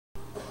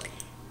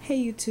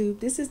Hey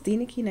YouTube, this is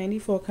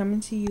DinaKey94 coming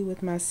to you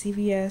with my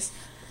CVS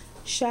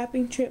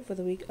shopping trip for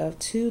the week of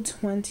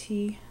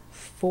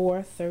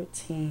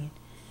 2/24/13.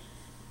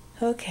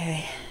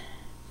 Okay,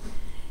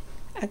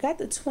 I got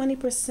the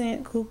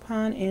 20%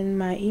 coupon in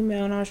my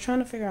email and I was trying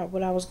to figure out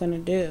what I was going to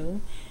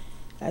do.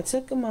 I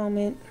took a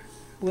moment,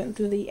 went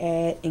through the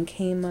ad, and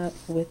came up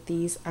with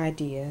these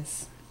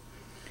ideas.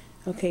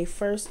 Okay,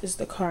 first is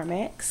the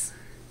CarMax.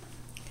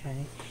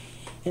 Okay,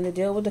 and the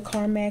deal with the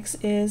CarMax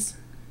is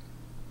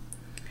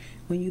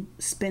when you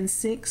spend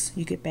 $6,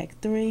 you get back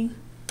 $3.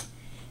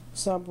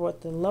 So I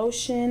bought the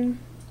lotion.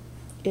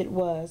 It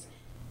was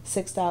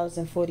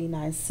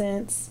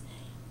 $6.49.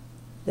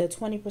 The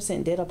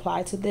 20% did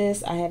apply to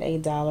this. I had a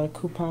 $1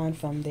 coupon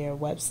from their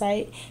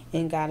website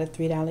and got a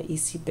 $3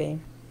 ECB.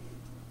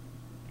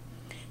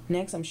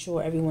 Next, I'm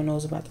sure everyone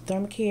knows about the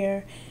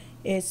Thermacare.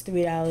 It's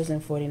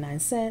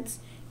 $3.49.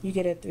 You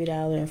get a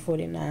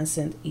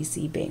 $3.49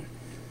 ECB.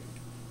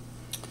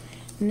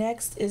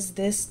 Next is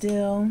this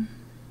deal.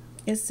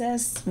 It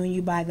says when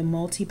you buy the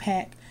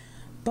multi-pack,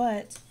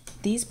 but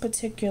these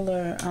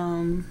particular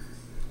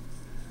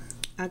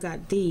I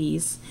got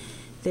these.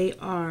 They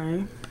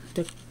are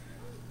the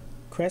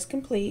Crest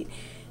Complete.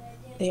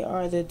 They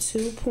are the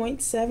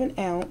 2.7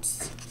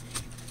 ounce.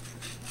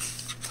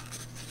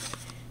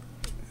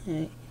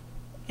 Okay.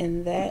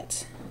 And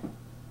that,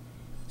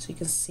 so you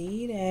can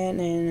see that,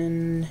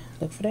 and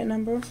look for that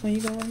number when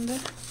you go in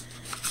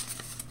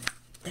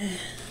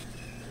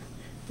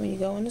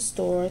the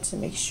store to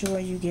make sure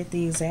you get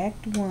the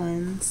exact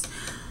ones.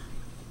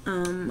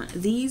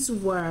 These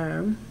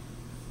were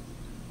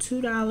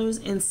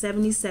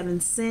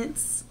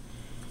 $2.77.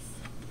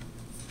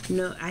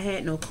 No, I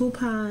had no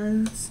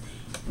coupons,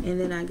 and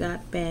then I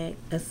got back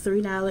a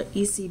 $3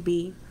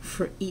 ECB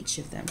for each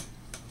of them.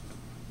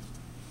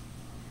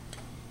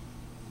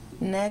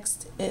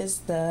 Next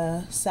is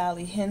the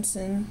Sally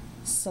Hansen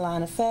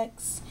Salon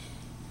Effects.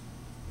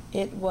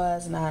 It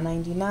was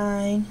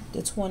 $9.99.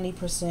 The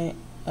 20%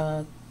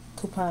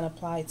 coupon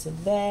applied to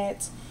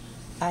that.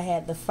 I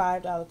had the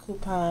 $5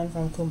 coupon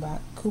from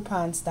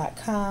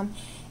coupons.com,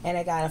 and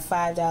I got a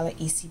 $5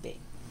 ECB.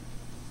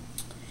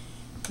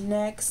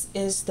 Next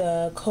is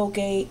the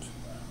Colgate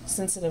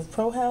Sensitive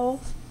Pro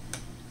Health.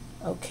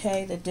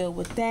 Okay, the deal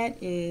with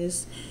that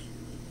is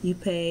you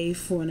pay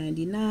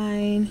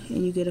 $4.99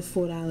 and you get a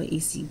 $4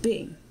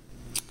 ECB.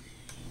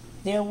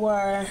 There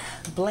were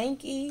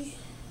Blanky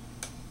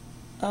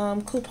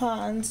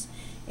coupons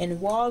in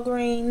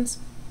Walgreens.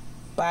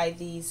 Buy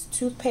these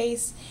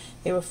toothpaste,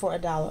 they were for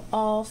 $1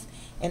 off,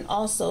 and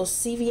also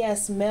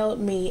CVS mailed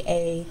me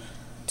a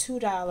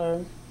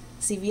 $2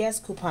 CVS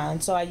coupon,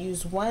 so I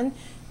used one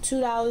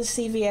 $2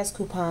 CVS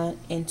coupon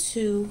and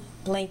 2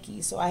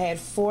 Blankies, so I had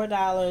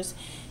 $4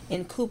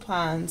 in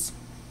coupons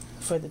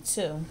for the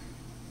 2,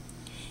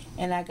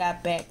 and I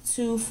got back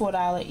 2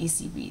 $4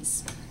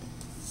 ECBs.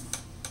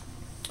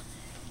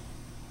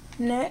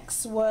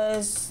 Next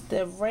was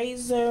the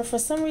razor. For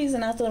some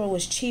reason I thought it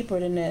was cheaper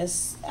than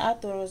this. I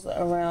thought it was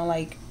around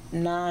like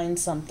 $9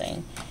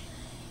 something,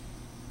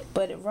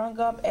 but it rung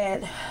up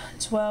at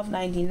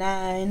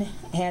 $12.99.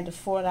 I had the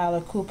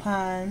 $4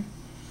 coupon,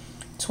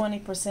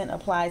 20%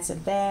 applied to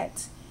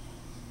that,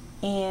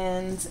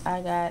 and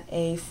I got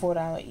a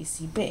 $4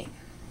 ECB.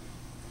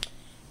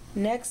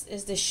 Next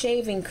is the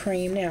shaving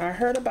cream. Now I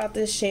heard about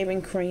this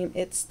shaving cream.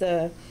 It's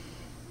the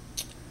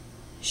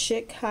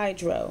Chic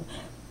Hydro,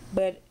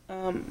 but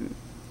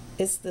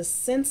it's the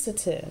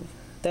Sensitive.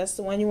 That's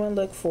the one you want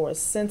to look for,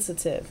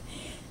 Sensitive.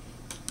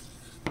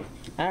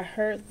 I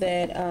heard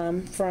that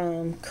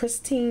from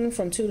Christine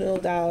from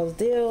 $2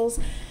 Deals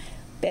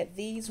that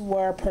these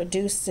were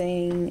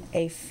producing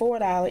a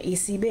 $4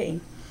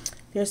 ECB.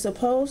 They're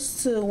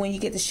supposed to, when you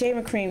get the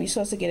shaving cream, you're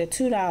supposed to get a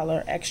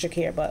 $2 extra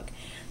care buck,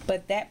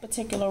 but that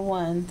particular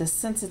one, the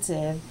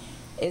Sensitive,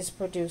 is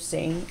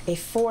producing a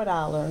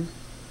 $4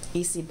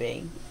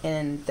 ECB,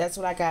 and that's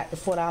what I got, the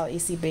 $4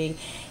 ECB.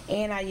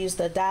 And I used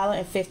the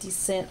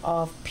 $1.50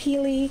 off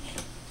Peely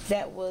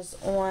that was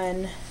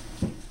on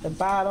the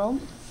bottle,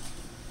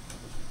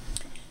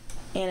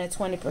 and a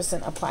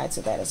 20% applied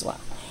to that as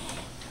well.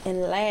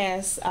 And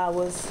last, I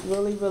was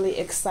really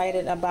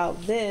excited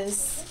about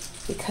this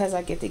because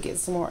I get to get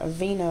some more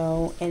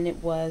Aveeno, and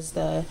it was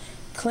the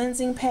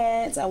cleansing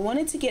pads. I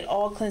wanted to get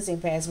all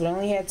cleansing pads, but I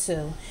only had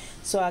 2.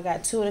 So I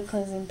got 2 of the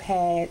cleansing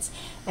pads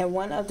and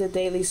 1 of the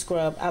daily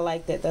scrub. I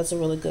like that. That's a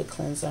really good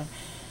cleanser.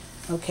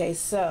 Okay,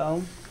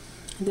 so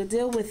the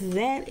deal with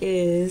that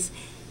is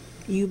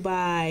you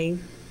buy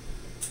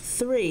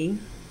 3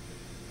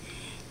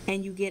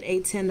 and you get a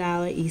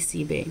 $10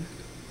 ECB.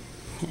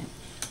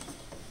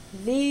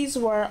 These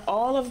were,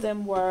 all of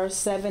them were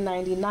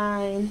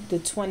 $7.99. The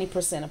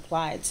 20%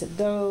 applied to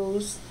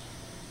those.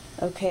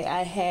 Okay,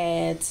 I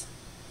had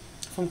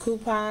from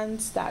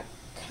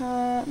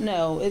coupons.com.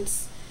 No,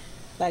 it's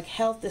like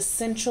Health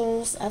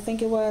Essentials, I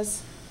think it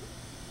was,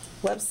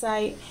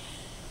 website.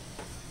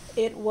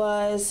 It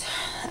was,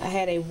 I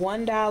had a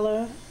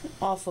 $1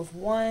 off of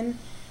 1,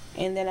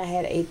 and then I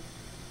had a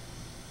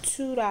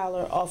 $2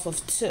 off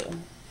of 2.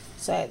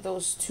 So I had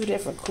those 2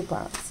 different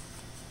coupons.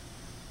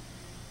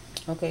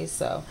 Okay,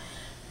 so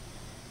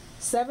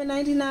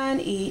 $7.99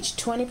 each,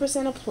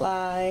 20%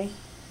 apply,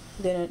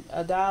 then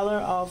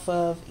 $1 off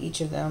of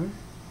each of them,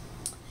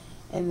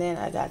 and then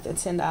I got the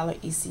 $10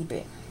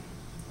 ECB.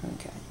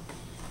 Okay.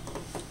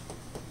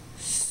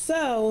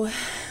 So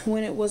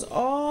when it was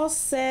all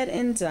said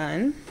and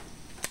done,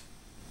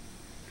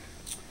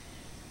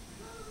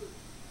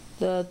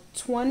 the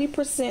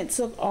 20%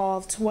 took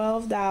off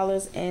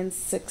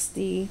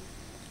 $12.64.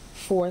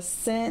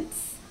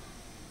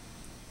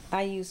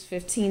 I used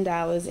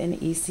 $15 in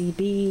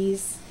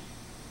ECBs,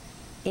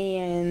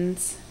 and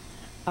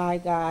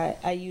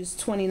I used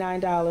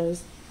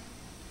 $29.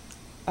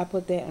 I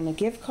put that on a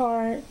gift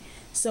card.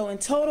 So in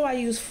total, I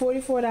used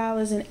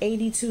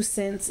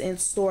 $44.82 in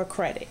store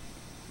credit,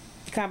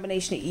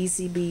 combination of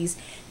ECBs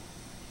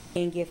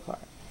and gift card,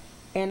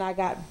 and I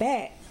got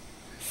back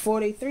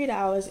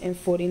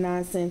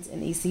 $43.49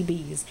 in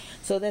ECBs.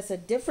 So that's a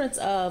difference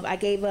of, I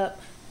gave up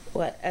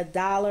what,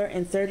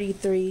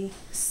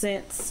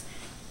 $1.33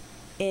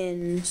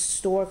 in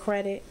store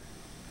credit.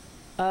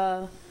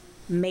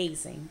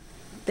 Amazing.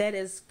 That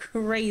is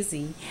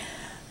crazy.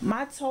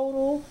 My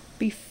total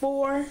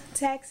before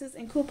taxes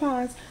and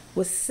coupons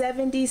was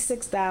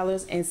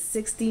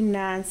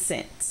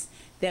 $76.69.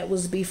 That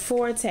was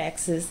before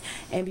taxes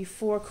and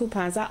before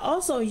coupons. I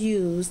also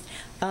used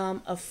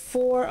a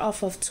 4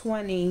 off of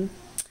 20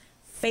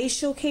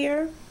 facial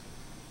care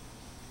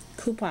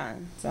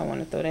coupon. So I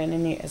want to throw that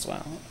in there as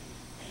well.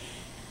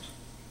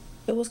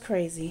 It was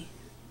crazy.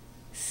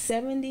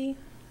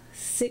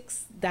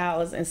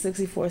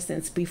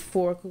 $76.64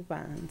 before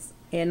coupons.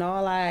 And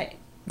all I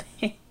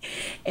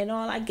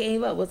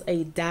gave up was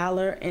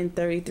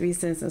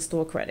 $1.33 in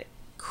store credit.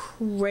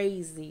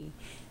 Crazy.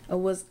 It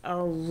was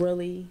a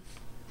really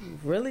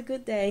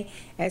good day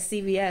at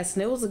CVS,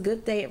 and it was a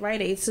good day at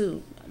Rite Aid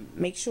too.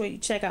 Make sure you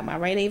check out my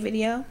Rite Aid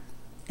video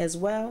as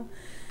well.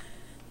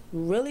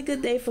 Really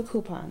good day for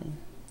couponing.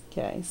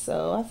 Okay,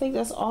 so I think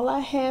that's all I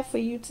have for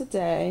you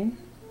today.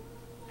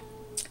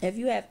 If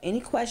you have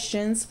any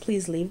questions,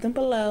 please leave them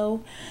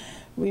below.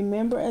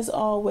 Remember, as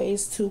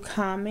always, to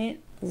comment,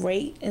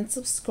 rate, and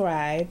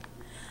subscribe.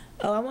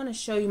 Oh, I want to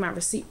show you my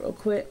receipt real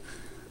quick.